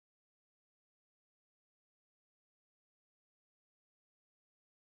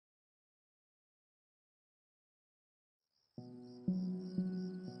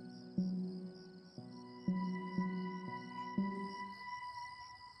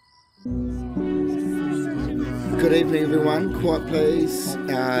Good evening, everyone. Quiet, please.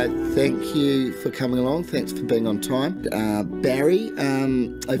 Thank you for coming along. Thanks for being on time. Barry,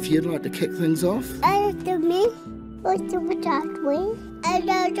 if you'd like to kick things off.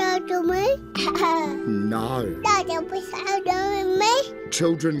 No.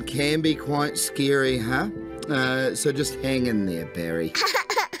 Children can be quite scary, huh? So just hang in there, Barry.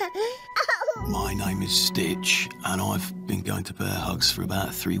 My name is Stitch, and I've been going to bear hugs for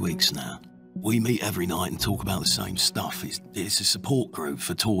about 3 weeks now. We meet every night and talk about the same stuff. It's a support group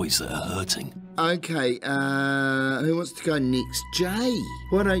for toys that are hurting. Okay, who wants to go next? Jay,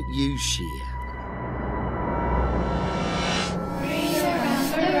 why don't you share?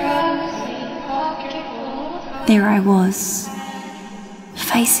 There I was,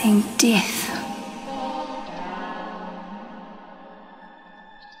 facing death.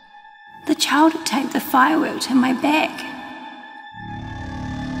 The child had taped the firework to my back.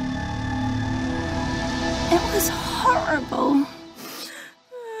 It was horrible.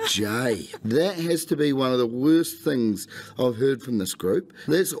 Jay, that has to be one of the worst things I've heard from this group.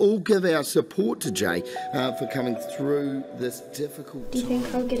 Let's all give our support to Jay for coming through this difficult time. Do you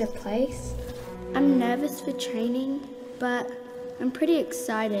think I'll get a place? I'm nervous for training, but I'm pretty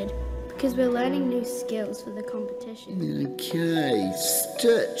excited because we're learning new skills for the competition. Okay,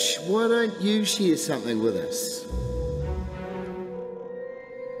 Stitch, why don't you share something with us?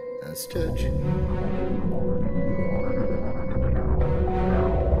 Stitch.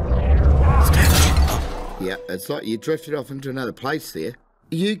 Yeah, it's like you drifted off into another place there.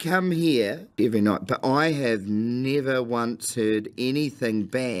 You come here every night, but I have never once heard anything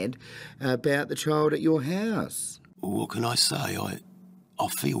bad about the child at your house. What can I say? I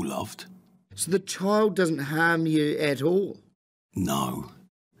feel loved. So the child doesn't harm you at all? No.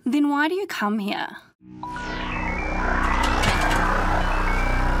 Then why do you come here?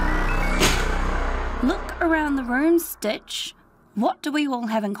 Look around the room, Stitch. What do we all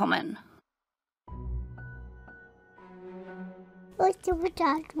have in common?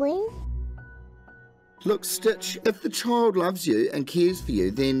 Look, Stitch, if the child loves you and cares for you,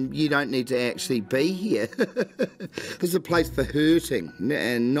 then you don't need to actually be here. This is a place for hurting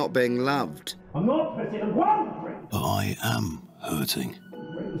and not being loved. I'm not putting a one. But I am hurting.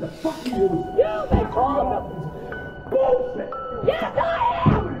 Fuck you! You make all of this bullshit! Yes, I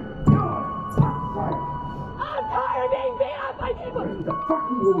am! I'm tired of being beat up by people! The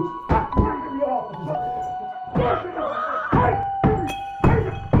fucking rules! Back in the office!